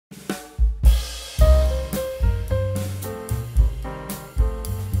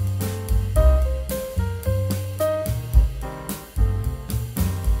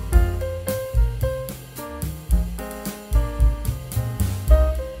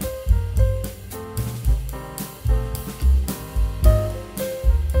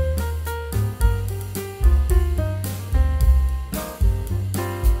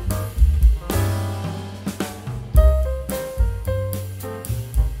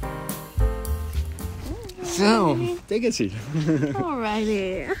So, take a seat.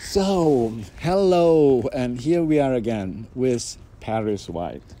 Alrighty. So, hello, and here we are again with Paris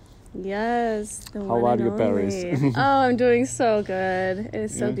White. Yes. How are you, Paris? Oh, I'm doing so good.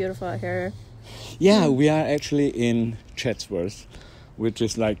 It's so beautiful out here. Yeah, we are actually in Chatsworth, which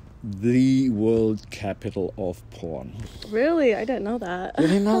is like the world capital of porn. Really? I didn't know that. You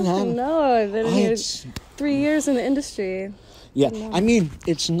didn't know that? No, I've been here 3 years in the industry. Yeah, I mean,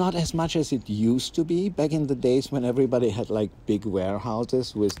 it's not as much as it used to be back in the days when everybody had like big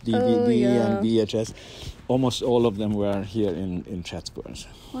warehouses with DVD and VHS. Almost all of them were here in Chatsworth.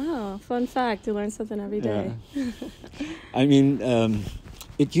 Wow, fun fact. You learn something every day. Yeah. I mean,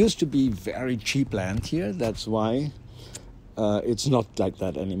 it used to be very cheap land here. That's why it's not like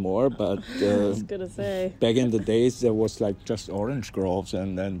that anymore. But I was going to say. back in the days, there was like just orange groves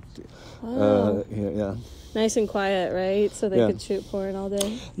and yeah. Nice and quiet, right? So they could shoot porn all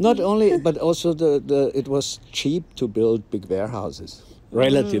day. Not only, but also it was cheap to build big warehouses.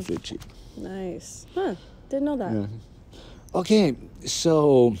 Relatively cheap. Nice. Huh. Didn't know that. Yeah. Okay,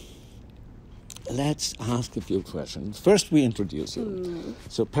 so let's ask a few questions. First, we introduce you.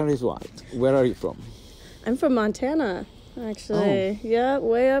 So, Paris White, where are you from? I'm from Montana, actually. Yeah,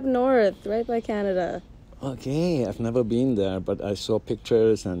 way up north, right by Canada. Okay, I've never been there, but I saw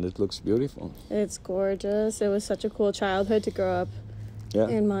pictures and it looks beautiful. It's gorgeous. It was such a cool childhood to grow up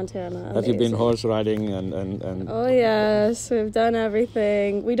in Montana. Have you been horse riding and Oh, yes. We've done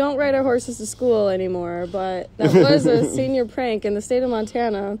everything. We don't ride our horses to school anymore, but that was a senior prank in the state of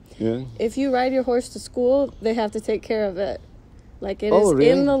Montana. Yeah. If you ride your horse to school, they have to take care of it. Like, it is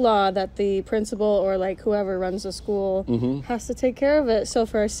really? in the law that the principal or, like, whoever runs the school has to take care of it. So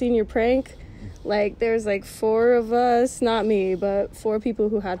for our senior prank, like, there's, like, 4 of us, not me, but 4 people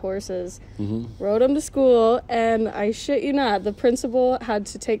who had horses, rode them to school, and I shit you not, the principal had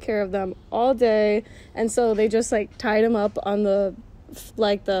to take care of them all day, and so they just, like, tied them up on the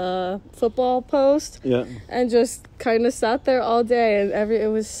football post, and just kind of sat there all day, and it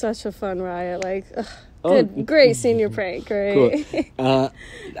was such a fun riot, like, great senior prank, right? Cool.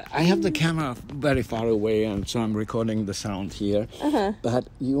 I have the camera very far away, and so I'm recording the sound here. But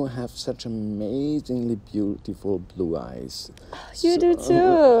you have such amazingly beautiful blue eyes. You do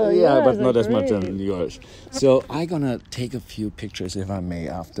too. Yeah, but not as much as yours. So I'm gonna take a few pictures, if I may,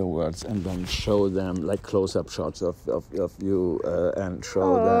 afterwards, and then show them like close-up shots of you and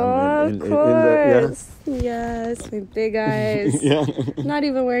show them in the Yes, my big eyes. Not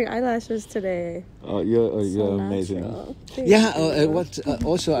even wearing eyelashes today. Oh, you're amazing.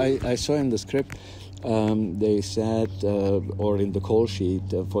 Also, I saw in the script, they said, or in the call sheet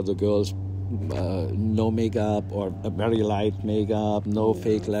for the girls, no makeup or very light makeup, no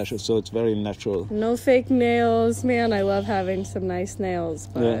fake lashes, so it's very natural. No fake nails. Man, I love having some nice nails,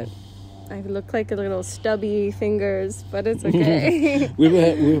 but I look like a little stubby fingers, but it's okay. we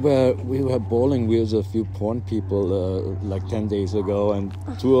were bowling with a few porn people like 10 days ago, and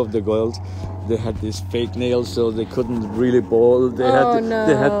 2 of the girls, they had these fake nails, so they couldn't really bowl. They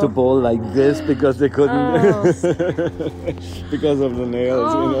had to bowl like this because they couldn't because of the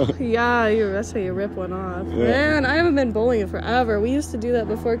nails. Yeah, that's how you rip one off. Man, I haven't been bowling in forever. We used to do that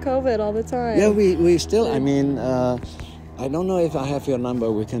before COVID all the time. Yeah, we still. I mean. I don't know if I have your number.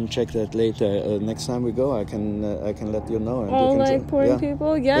 We can check that later. Next time we go, I can let you know. And all like porn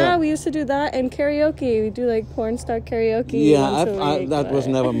people? Yeah, we used to do that. And karaoke. We do like porn star karaoke. Yeah, that was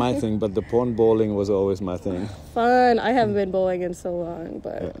never my thing, but the porn bowling was always my thing. Fun. I haven't been bowling in so long,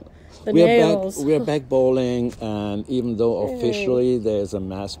 but the we nails. We are back bowling, and even though officially there's a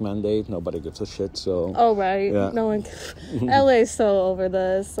mask mandate, nobody gives a shit. So. Oh right. Yeah. No one. LA's so over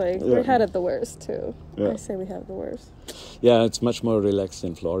this. Like we had it the worst too. I say we have the worst. Yeah, it's much more relaxed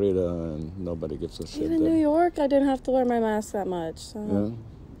in Florida, and nobody gives a shit. Even New York, I didn't have to wear my mask that much. So.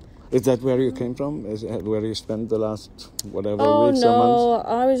 Yeah. Is that where you came from? Is that where you spent the last weeks or months? Oh no,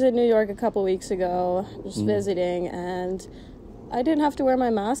 I was in New York a couple weeks ago, just visiting, and I didn't have to wear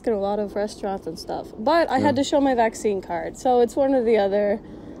my mask in a lot of restaurants and stuff. But I had to show my vaccine card, so it's one or the other.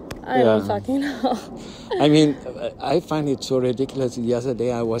 I don't fucking know. I mean, I find it so ridiculous. The other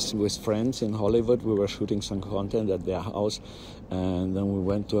day I was with friends in Hollywood. We were shooting some content at their house, and then we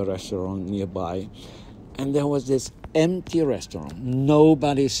went to a restaurant nearby, and there was this empty restaurant.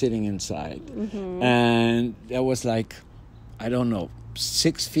 Nobody sitting inside. And there was like, I don't know,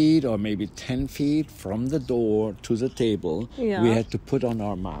 6 feet or maybe 10 feet from the door to the table. We had to put on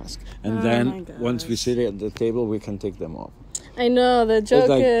our mask. And then once we sit at the table, we can take them off. I know, the joke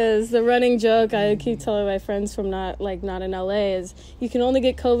is, the running joke I keep telling my friends from not in LA is, you can only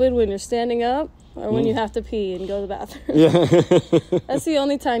get COVID when you're standing up or when you have to pee and go to the bathroom. Yeah. That's the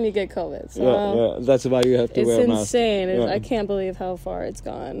only time you get COVID. So Yeah. That's why you have to wear a mask. It's insane. Yeah. I can't believe how far it's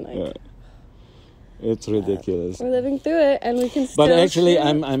gone. Like, yeah. It's ridiculous. We're living through it, and we can still... But actually, shoot.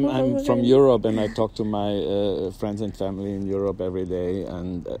 I'm from Europe, and I talk to my friends and family in Europe every day,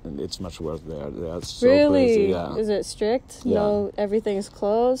 and it's much worse there. They are so crazy. Yeah. Is it strict? Yeah. No, everything's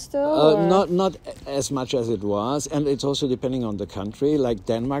closed still? Not as much as it was, and it's also depending on the country. Like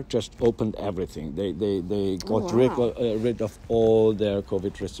Denmark just opened everything. They got rid of all their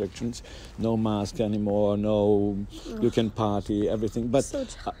COVID restrictions. No mask anymore. No, you can party. Everything. But so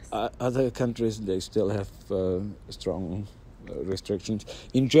other countries, they still have strong restrictions.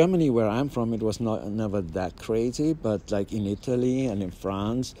 In Germany, where I'm from, it was never that crazy, but like in Italy and in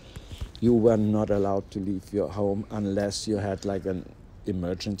France, you were not allowed to leave your home unless you had like an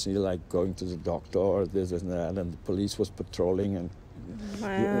emergency, like going to the doctor or this and that, and the police was patrolling.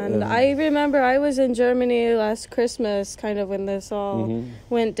 And I remember I was in Germany last Christmas, kind of when this all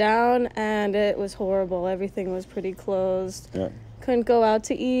went down, and it was horrible. Everything was pretty closed. Yeah. Couldn't go out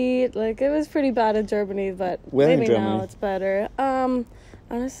to eat. Like, it was pretty bad in Germany, but Where maybe now it's better.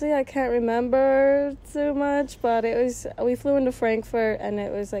 Honestly, I can't remember too much, but we flew into Frankfurt, and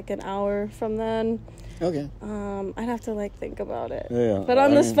it was like an hour from then. Okay. I'd have to like think about it. Yeah. But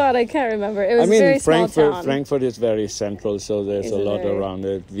on the spot, I can't remember. It was a very small town. Frankfurt is very central, so there's a lot around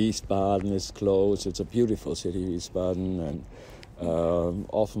it. Wiesbaden is close. It's a beautiful city, Wiesbaden, and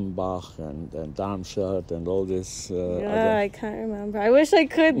Offenbach and Darmstadt and all this. I can't remember. I wish I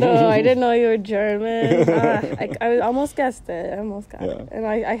could, though. I didn't know you were German. I almost guessed it. I almost got it. And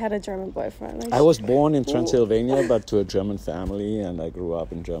I had a German boyfriend. I was born in Transylvania, but to a German family, and I grew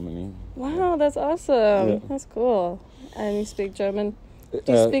up in Germany. Wow, that's awesome. Yeah. That's cool. And you speak German. Do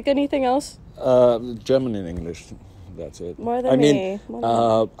you speak anything else? German and English. That's it. More than me.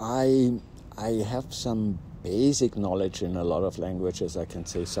 I have some basic knowledge in a lot of languages. I can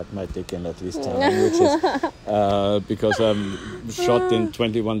say suck my dick in at least 10 languages because I'm shot in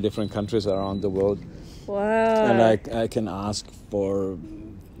 21 different countries around the world. Wow. And I can ask for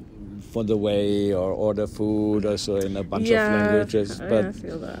the way or order food or so in a bunch of languages. But I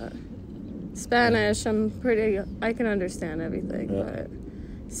feel that. Spanish, I can understand everything, but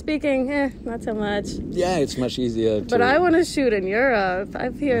speaking, not so much. Yeah, it's much easier. But I want to shoot in Europe. I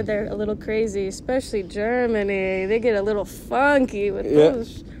hear they're a little crazy, especially Germany. They get a little funky with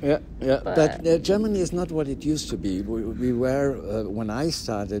those. Yeah. But Germany is not what it used to be. We were, when I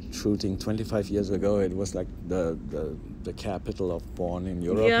started shooting 25 years ago, it was like the capital of porn in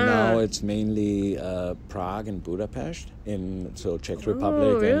Europe. Yeah. Now it's mainly Prague and Budapest, so Czech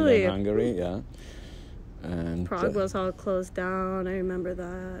Republic and Hungary, And Prague was all closed down. I remember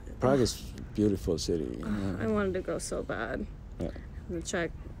that. Prague is a beautiful city. I wanted to go so bad. Yeah. I'm gonna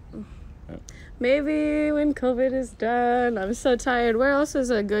check. Yeah. Maybe when COVID is done. I'm so tired. Where else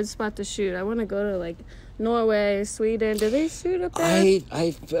is a good spot to shoot? I want to go to like Norway, Sweden. Do they shoot up there?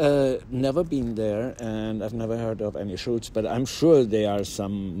 I've never been there, and I've never heard of any shoots. But I'm sure there are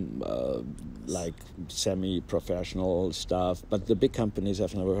some like semi-professional stuff. But the big companies,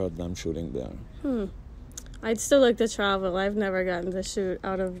 I've never heard them shooting there. I'd still like to travel. I've never gotten to shoot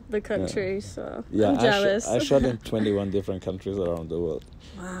out of the country, so I'm jealous. I shot in 21 different countries around the world.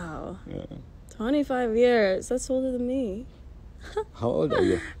 Wow. Yeah. 25 years. That's older than me. How old are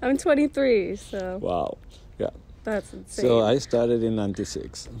you? I'm 23, so... Wow. Yeah. That's insane. So I started in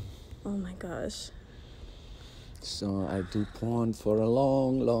 96. Oh my gosh. So I do porn for a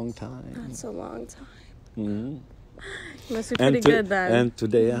long, long time. That's a long time. Mm-hmm. You must be pretty good then. And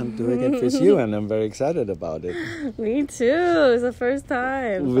today I'm doing it with you, and I'm very excited about it. Me too. It's the first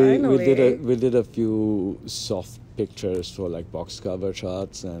time. Finally. We did a few soft pictures for like box cover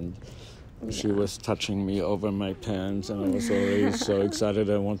shots, and she was touching me over my pants, and I was already so excited.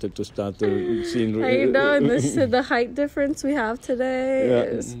 I wanted to start the scene. I know, and the height difference we have today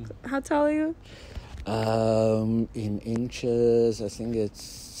is... How tall are you? In inches, I think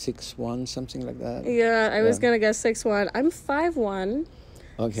it's 6'1", something like that. Yeah, I was gonna guess 6'1". I'm 5'1".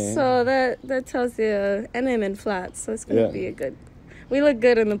 Okay. So that tells you, and I'm in flats, so it's gonna be a good. We look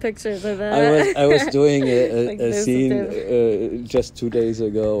good in the pictures of that. I was doing a scene just 2 days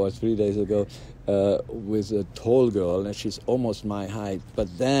ago or 3 days ago with a tall girl, and she's almost my height. But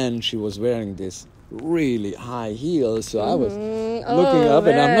then she was wearing this really high heels, so I was looking up,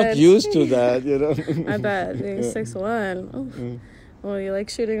 and I'm not used to that, you know. I bet being 6'1". Oh. Oh, you like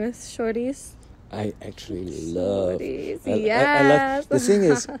shooting with shorties? I actually love. Shorties. I love. The thing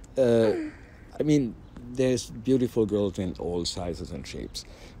is, I mean, there's beautiful girls in all sizes and shapes,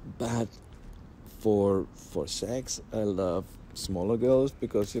 but for sex, I love smaller girls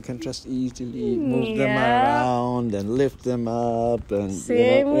because you can just easily move them around and lift them up. And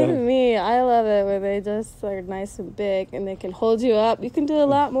same with me. I love it when they just are nice and big and they can hold you up. You can do a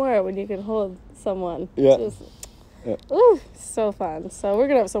lot more when you can hold someone. Ooh, so fun. So we're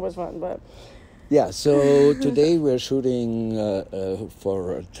gonna have so much fun, but. Yeah, so today we're shooting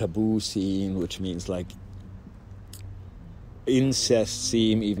for a taboo scene, which means like incest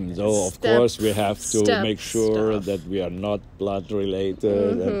scene, even though of course we have to make sure that we are not blood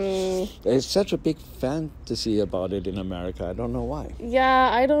related. And there's such a big fantasy about it in America. I don't know why.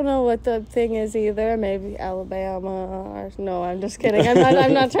 Yeah, I don't know what the thing is either. Maybe Alabama or no, I'm just kidding.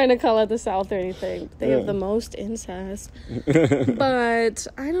 I'm not trying to call out the South or anything. They have the most incest. But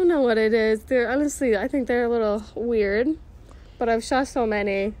I don't know what it is. Honestly, I think they're a little weird. But I've shot so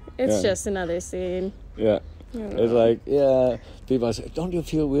many. It's just another scene. Yeah. It's like, people say, don't you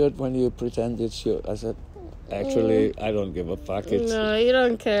feel weird when you pretend it's you? I said, actually, I don't give a fuck. No, you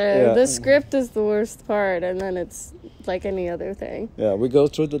don't care. Yeah. The script is the worst part, and then it's like any other thing. Yeah, we go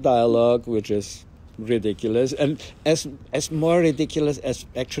through the dialogue, which is ridiculous. And as more ridiculous as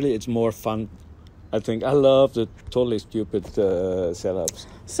actually it's more fun. I think I love the totally stupid setups.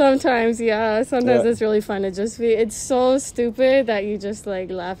 Sometimes it's really fun to just be. It's so stupid that you just like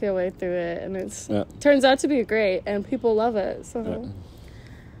laugh your way through it, and it's turns out to be great, and people love it. So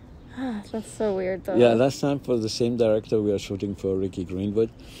that's so weird, though. Yeah, last time for the same director, we are shooting for Ricky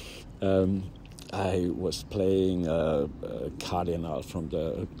Greenwood. I was playing a cardinal from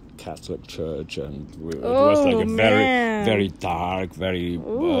the Catholic Church, and it was like a very dark, very.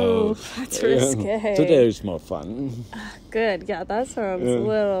 That's risque. Today is more fun. Good, yeah, that sounds a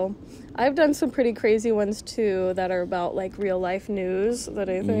little. I've done some pretty crazy ones too that are about like real life news that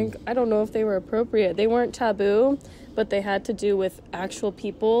I think I don't know if they were appropriate. They weren't taboo, but they had to do with actual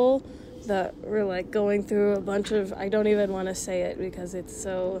people that were like going through a bunch of. I don't even want to say it because it's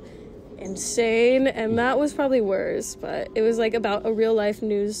so insane, and that was probably worse, but it was like about a real life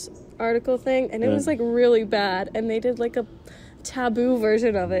news article thing, and it was like really bad, and they did like a taboo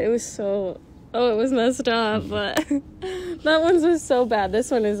version of it. It was so it was messed up, but that one was so bad. This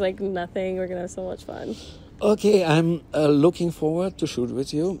one is like nothing. We're gonna have so much fun. Okay, I'm looking forward to shoot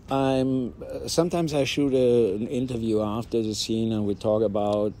with you. Sometimes I shoot an interview after the scene and we talk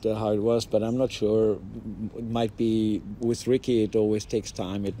about how it was, but I'm not sure. It might be with Ricky. It always takes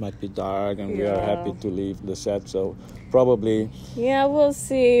time. It might be dark, and we are happy to leave the set. So probably. Yeah, we'll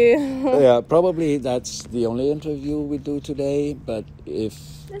see. Probably that's the only interview we do today. But if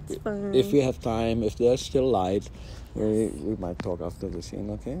we have time, if there's still light. We might talk after the scene,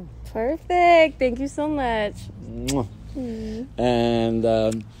 okay? Perfect. Thank you so much. And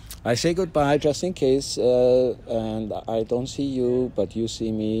I say goodbye just in case, and I don't see you, but you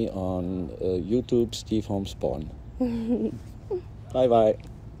see me on YouTube, Steve Holmes Porn. Bye-bye.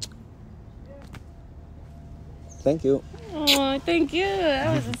 Thank you. Oh, thank you.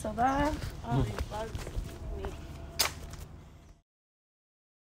 That wasn't so bad. All these bugs.